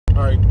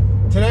Alright,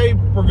 today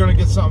we're going to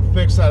get something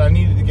fixed that I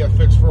needed to get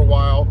fixed for a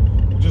while,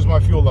 which is my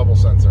fuel level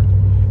sensor.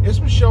 It's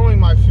been showing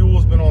my fuel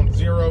has been on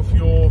 0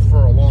 fuel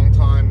for a long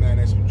time, and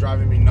it's been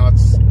driving me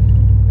nuts.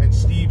 And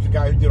Steve, the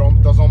guy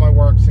who does all my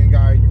work, same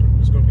guy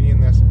who's going to be in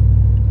this,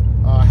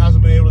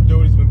 hasn't been able to do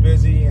it. He's been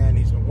busy and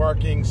he's been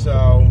working,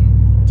 so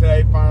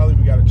today finally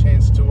we got a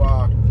chance to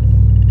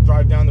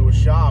drive down to his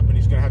shop, and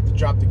he's going to have to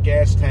drop the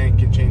gas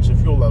tank and change the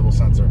fuel level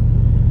sensor.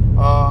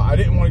 I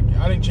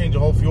didn't change the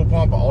whole fuel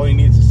pump, but all he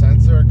needs is a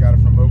sensor. Got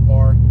it from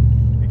Mopar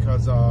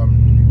because I'll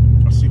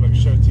see if I can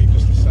show it to you,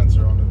 just the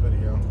sensor on the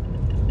video.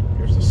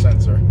 Here's the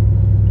sensor.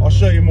 I'll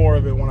show you more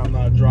of it when I'm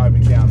not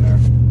driving down there.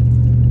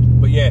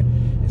 But yeah,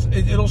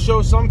 it'll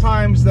show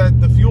sometimes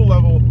that the fuel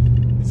level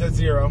is at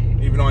 0,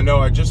 even though I know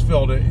I just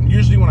filled it. And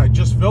usually when I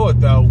just fill it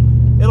though,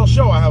 it'll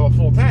show I have a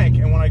full tank.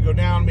 And when I go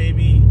down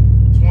maybe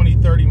 20,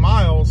 30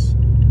 miles,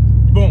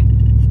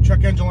 boom,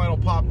 check engine light will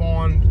pop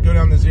on, go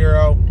down to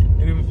 0.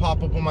 It even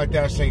pop up on my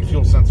dash saying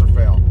fuel sensor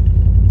fail.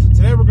 So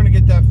today we're going to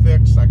get that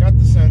fixed. I got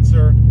the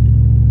sensor.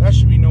 That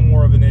should be no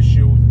more of an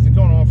issue. It's been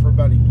going on for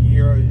about a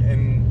year,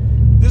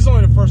 and this is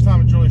only the first time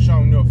it's really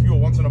showing no fuel.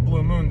 Once in a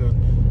blue moon, the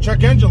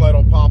check engine light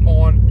will pop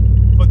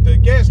on, but the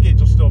gas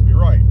gauge will still be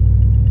right.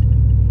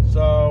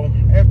 So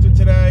after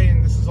today,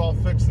 and this is all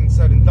fixed and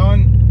said and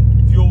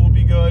done, fuel will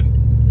be good,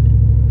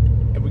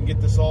 and we can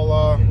get this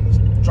all, this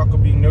truck will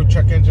be no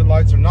check engine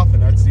lights or nothing.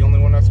 That's the only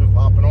one that's been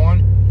popping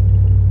on.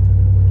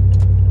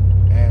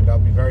 And I'll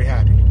be very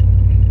happy.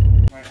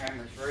 My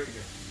hammer's very good.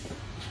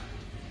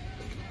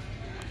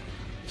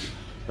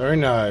 Very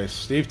nice.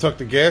 Steve took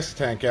the gas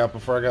tank out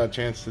before I got a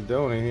chance to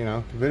do it. You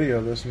know,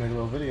 video this, make a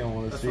little video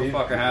on it. That's Steve.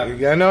 what fucking happened.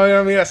 Yeah, I know.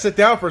 I mean, I sit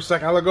down for a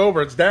second. I look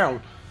over. It's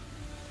down.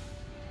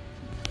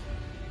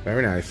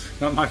 Very nice.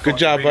 Not my fault. Good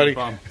job, buddy.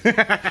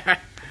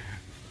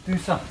 Do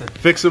something.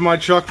 Fixing my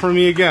truck for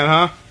me again,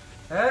 huh?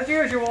 As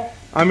usual.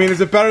 I mean, is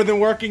it better than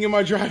working in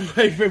my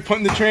driveway for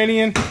putting the tranny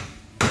in?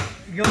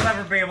 You'll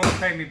never be able to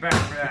pay me back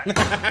for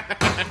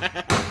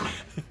that.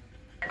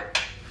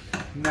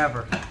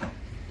 Never.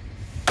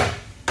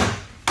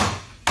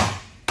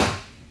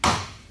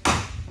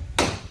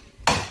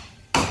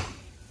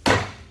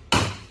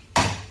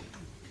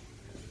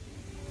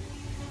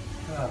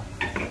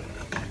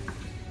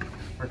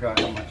 Forgot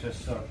how much this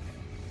sucked.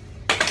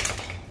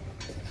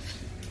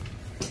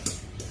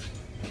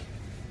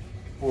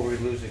 Before we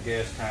lose the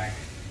gas tank,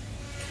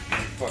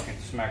 fucking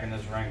smacking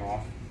this ring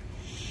off.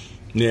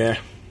 Yeah.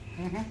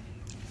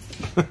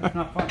 That's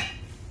not fun.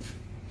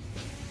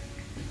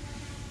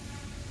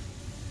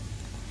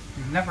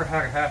 You've never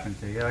had it happen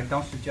to you. I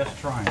don't suggest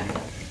trying it.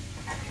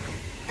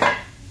 I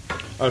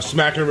was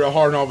smacking it real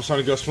hard and all of a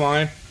sudden it goes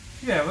flying?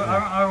 Yeah, but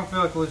I don't feel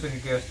like losing a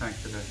gas tank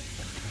today.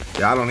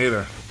 Yeah, I don't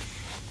either.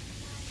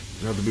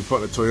 You have to be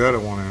putting a Toyota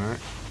one in, right?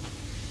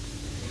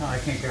 No, I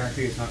can't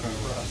guarantee it's not going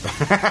to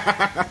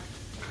rust.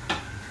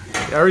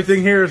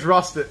 Everything here is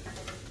rusted.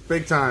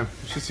 Big time.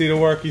 You should see the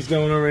work he's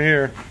doing over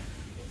here.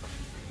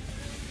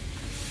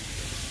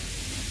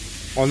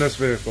 On this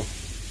vehicle.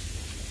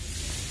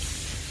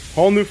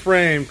 Whole new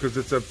frame because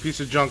it's a piece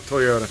of junk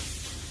Toyota.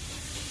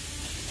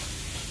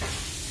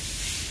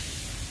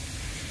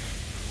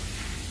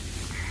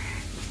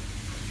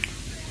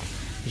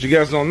 As you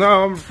guys don't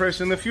know, I'm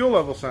refreshing the fuel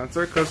level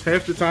sensor because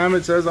half the time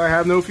it says I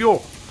have no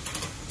fuel.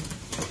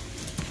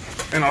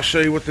 And I'll show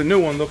you what the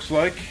new one looks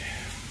like.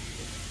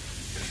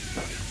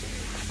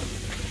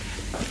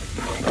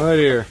 Right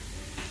here.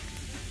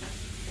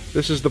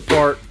 This is the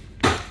part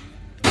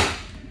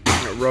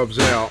rubs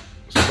out,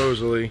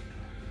 supposedly.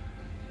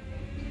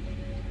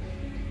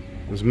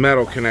 This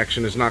metal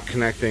connection is not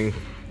connecting.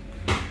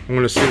 I'm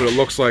going to see what it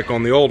looks like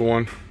on the old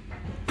one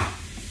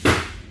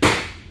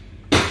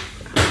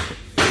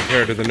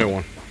compared to the new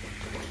one.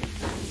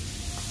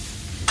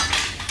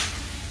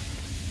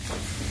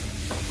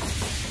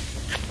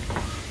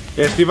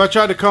 Yeah, Steve, I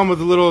tried to come with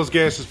as little as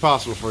gas as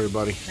possible for you,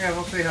 buddy. Yeah,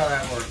 we'll see how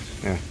that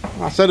works. Yeah,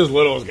 I said as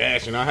little as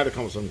gas, you know, I had to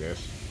come with some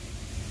gas.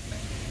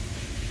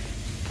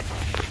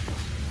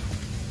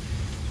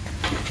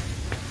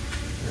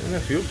 And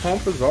the fuel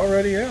pump is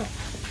already out.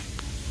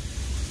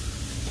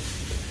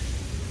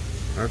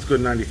 That's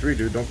good 93,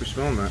 dude. Don't be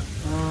spilling that.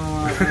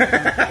 I'm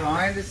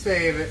trying to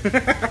save it.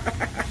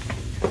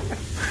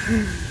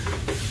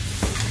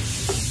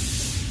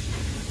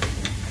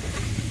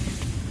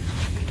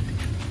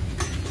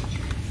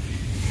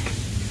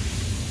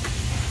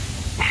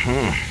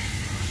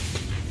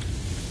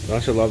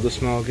 Don't you love the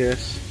smell of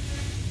gas?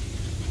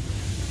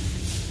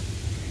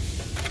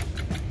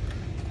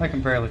 I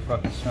can barely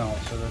fucking smell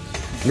it, so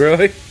that's...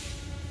 Really?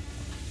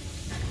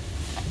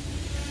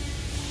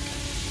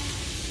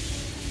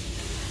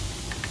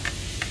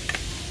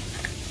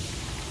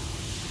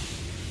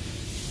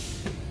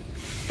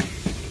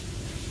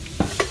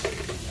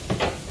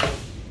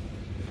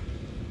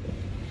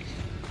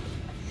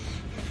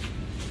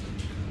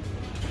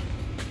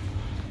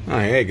 Oh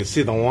yeah, you can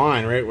see the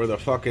line right where the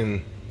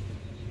fucking...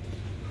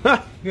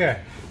 Yeah.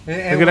 Look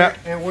at that.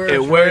 It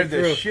wears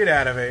the shit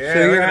out of it. Yeah, so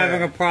you're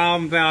having a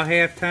problem about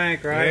half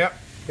tank, right? Yep.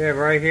 Yeah,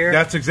 right here.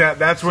 That's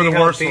where the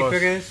worst was.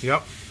 It is?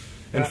 Yep.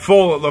 In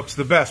full, it looks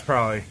the best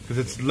probably because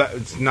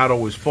it's not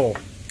always full.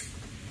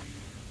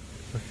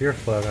 With your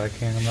float, I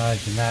can't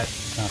imagine that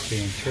not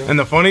being true. And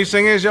the funniest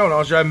thing is, yo, when I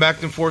was driving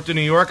back and forth to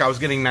New York, I was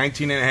getting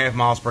 19.5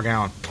 miles per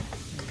gallon.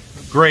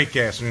 Great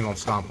gas when you don't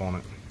stomp on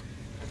it.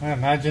 I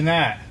imagine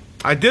that.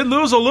 I did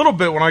lose a little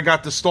bit when I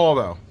got the stall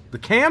though. The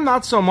cam,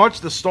 not so much.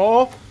 The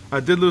stall,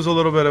 I did lose a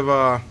little bit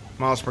of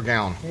miles per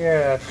gallon.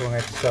 Yeah, that's when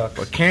it sucks.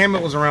 But cam,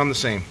 it was around the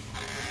same.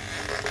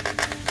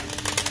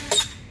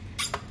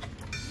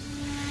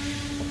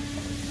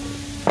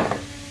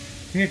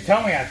 You didn't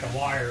tell me I have to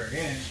wire it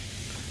in.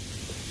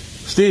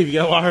 Steve, you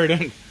gotta wire it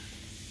in.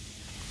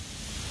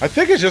 I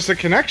think it's just a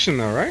connection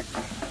though, right?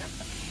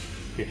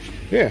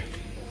 Yeah.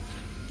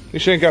 You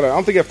shouldn't gotta, I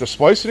don't think you have to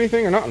splice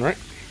anything or nothing, right?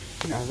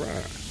 All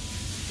right.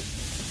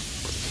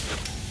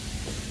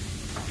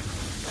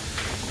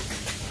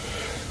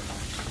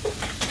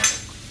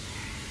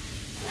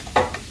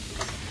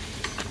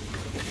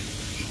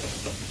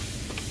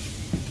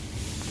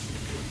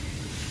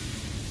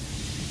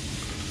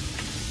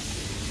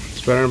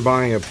 It's better than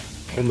buying a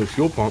whole new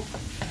fuel pump.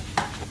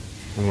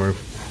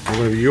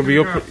 You'll be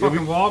a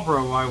fucking wall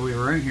bro while we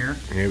were in here.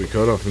 Yeah, we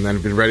could have, and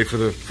then been ready for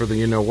the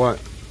you know what.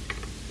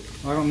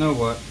 I don't know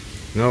what.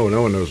 No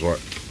one knows what.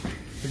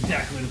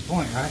 Exactly the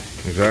point, right?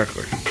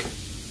 Exactly.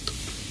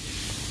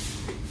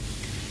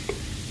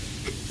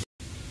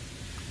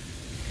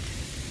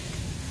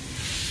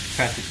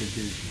 Patrick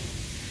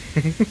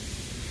dude.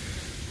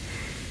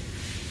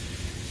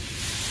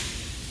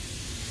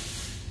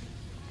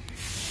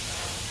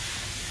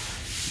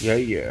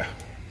 Yeah.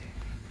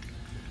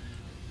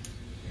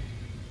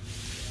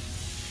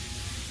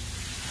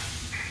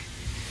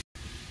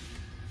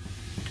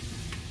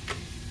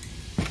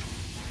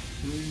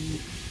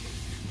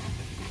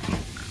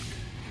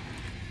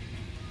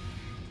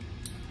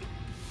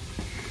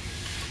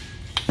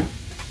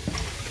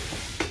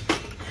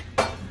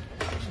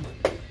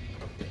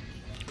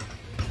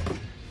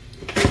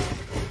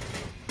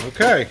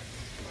 Okay.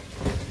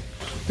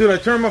 Dude, I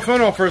turned my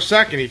phone off for a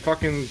second. He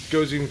fucking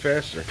goes even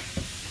faster.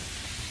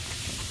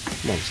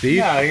 Come on, Steve.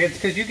 Yeah, it's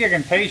because you get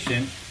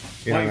impatient.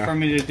 Yeah, waiting for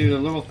me to do the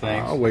little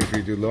things. I'll wait for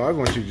you to do little. I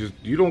want you to just...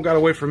 You don't got to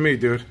wait for me,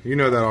 dude. You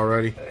know that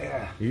already.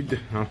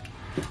 Yeah.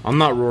 I'm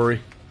not Rory.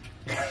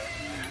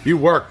 You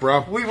work,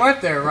 bro. We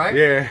went there, right?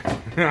 Yeah.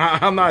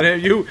 I'm not him.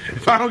 You.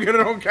 If I don't get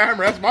it on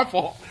camera, that's my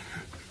fault.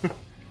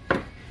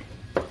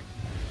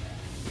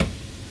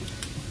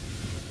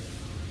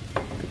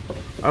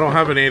 I don't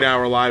have an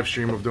 8-hour live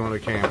stream of doing a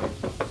cam.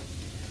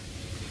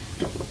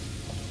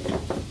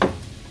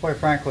 Quite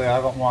frankly,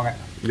 I don't want it.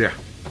 Yeah.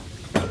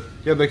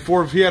 He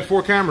had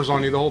 4 cameras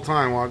on you the whole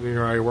time while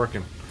you're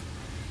working.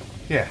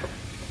 Yeah.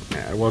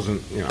 Yeah, it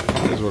wasn't,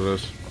 it is what it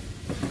is.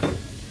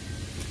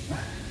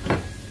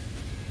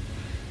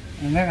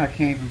 And then I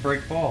can't even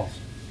break balls.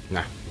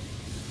 Nah.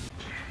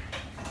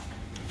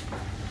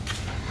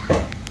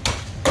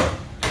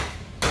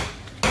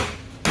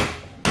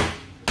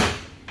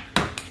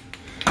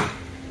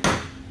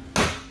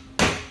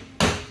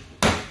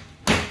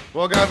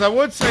 Well, guys, I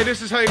would say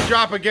this is how you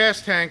drop a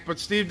gas tank, but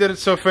Steve did it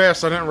so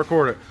fast I didn't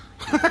record it.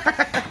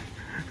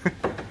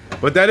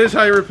 But that is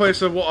how you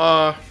replace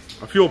a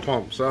fuel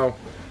pump. So,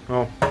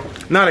 well,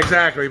 not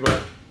exactly,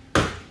 but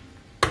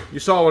you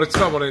saw what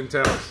it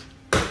entails.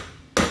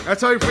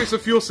 That's how you replace a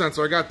fuel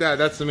sensor. I got that.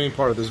 That's the main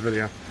part of this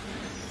video.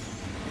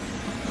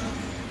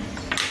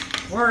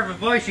 Word of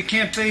advice: you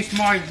can't base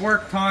my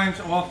work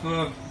times off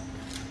of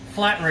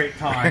flat rate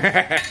time.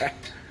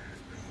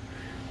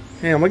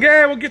 Yeah, I'm like,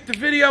 yeah, we'll get the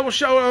video, we'll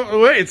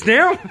show wait, it's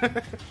down?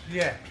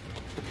 Yeah.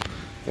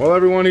 Well,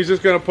 everyone, he's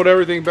just going to put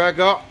everything back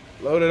up,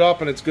 load it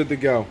up, and it's good to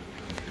go.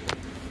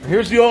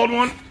 Here's the old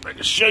one. I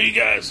can show you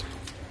guys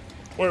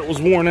where it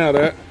was worn out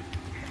at.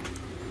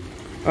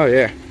 Oh,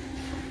 yeah.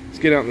 Let's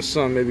get out in the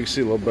sun, maybe you can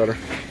see a little better.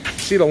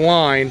 See the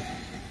line.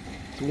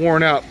 It's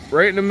worn out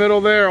right in the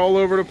middle there, all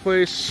over the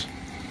place.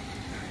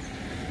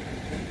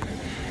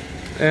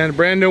 And a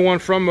brand new one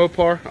from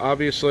Mopar,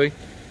 obviously.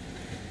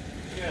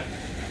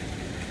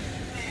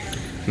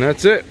 And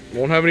that's it.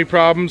 Won't have any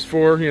problems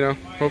for,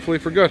 hopefully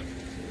for good.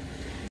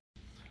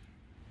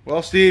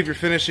 Well, Steve, you're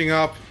finishing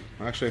up.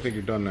 Actually, I think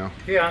you're done now.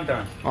 Yeah, I'm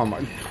done. Oh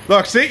my.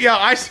 Look, see? Yeah,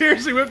 I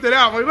seriously whipped it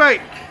out. Wait.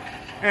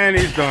 And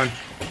he's done.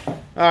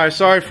 Alright,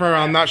 sorry for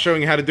not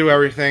showing you how to do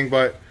everything,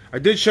 but I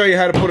did show you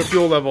how to put a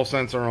fuel level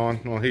sensor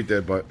on. Well, he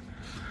did, but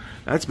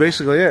that's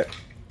basically it.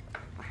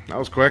 That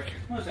was quick.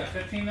 What was that,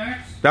 15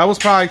 minutes? That was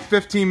probably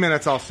 15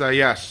 minutes, I'll say,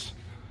 yes.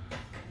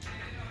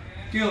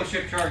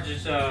 Dealership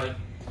charges, about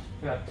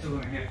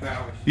 2.5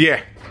 hours.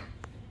 Yeah.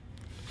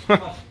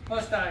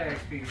 Plus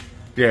IXP.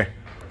 Yeah.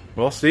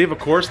 Well, Steve, of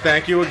course,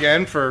 thank you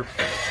again for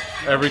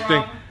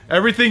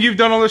everything you've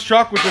done on this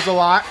truck, which is a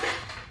lot.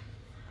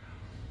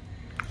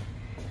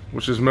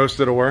 Which is most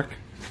of the work.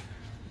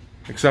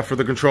 Except for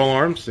the control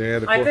arms.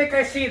 Yeah, I think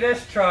I see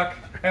this truck,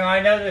 and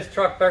I know this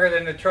truck better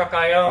than the truck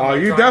I own. Oh,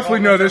 you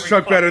definitely know this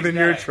truck better than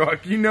your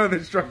truck. You know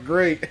this truck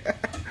great.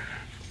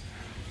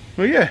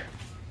 Well, yeah.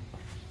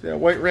 Yeah,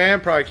 white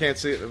Ram, probably can't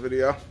see it in the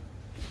video.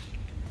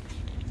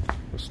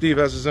 Steve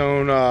has his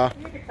own,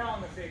 You can tell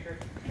him the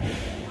secret.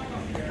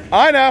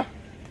 I know.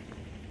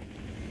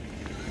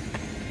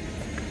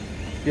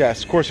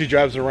 Yes, of course he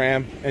drives a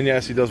Ram, and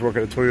yes, he does work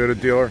at a Toyota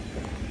dealer.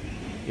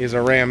 He's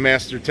a Ram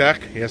Master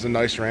Tech. He has a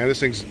nice Ram. This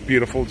thing's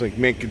beautiful. It's like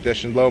mint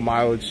condition, low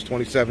mileage,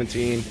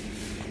 2017,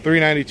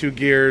 392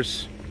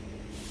 gears,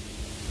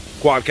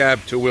 quad cab,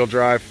 2-wheel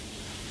drive.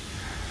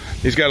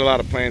 He's got a lot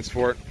of plans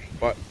for it,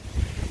 but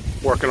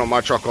working on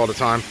my truck all the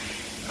time.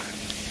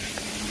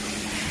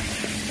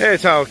 Hey,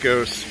 it's how it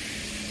goes.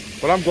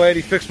 But I'm glad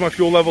he fixed my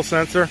fuel level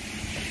sensor.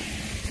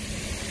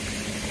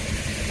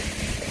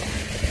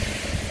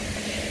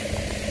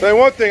 Say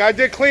one thing, I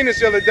did clean this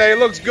the other day. It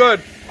looks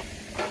good.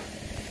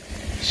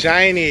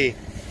 Shiny.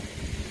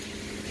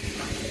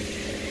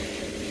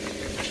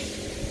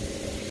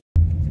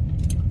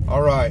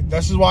 All right,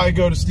 this is why I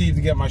go to Steve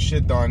to get my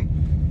shit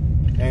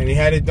done. And he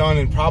had it done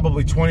in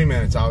probably 20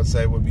 minutes, I would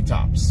say, would be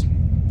tops.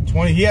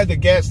 20, he had the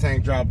gas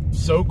tank drop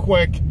so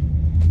quick.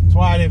 That's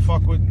why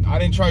I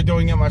didn't try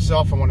doing it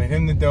myself. I wanted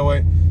him to do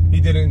it. He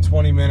did it in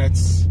 20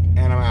 minutes,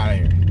 and I'm out of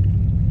here.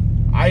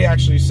 I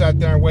actually sat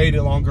there and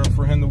waited longer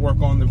for him to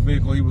work on the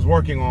vehicle he was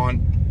working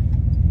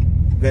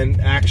on than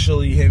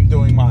actually him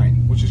doing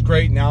mine, which is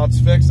great. Now it's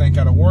fixed. I ain't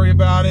got to worry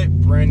about it.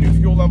 Brand new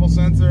fuel level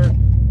sensor.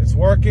 It's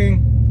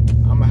working.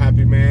 I'm a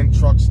happy man.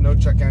 Trucks, no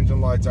check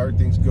engine lights.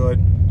 Everything's good.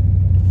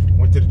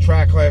 Went to the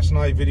track last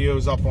night.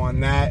 Videos up on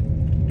that,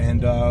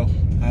 and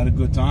had a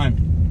good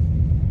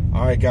time.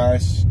 All right,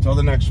 guys. Till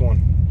the next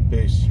one.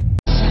 Peace.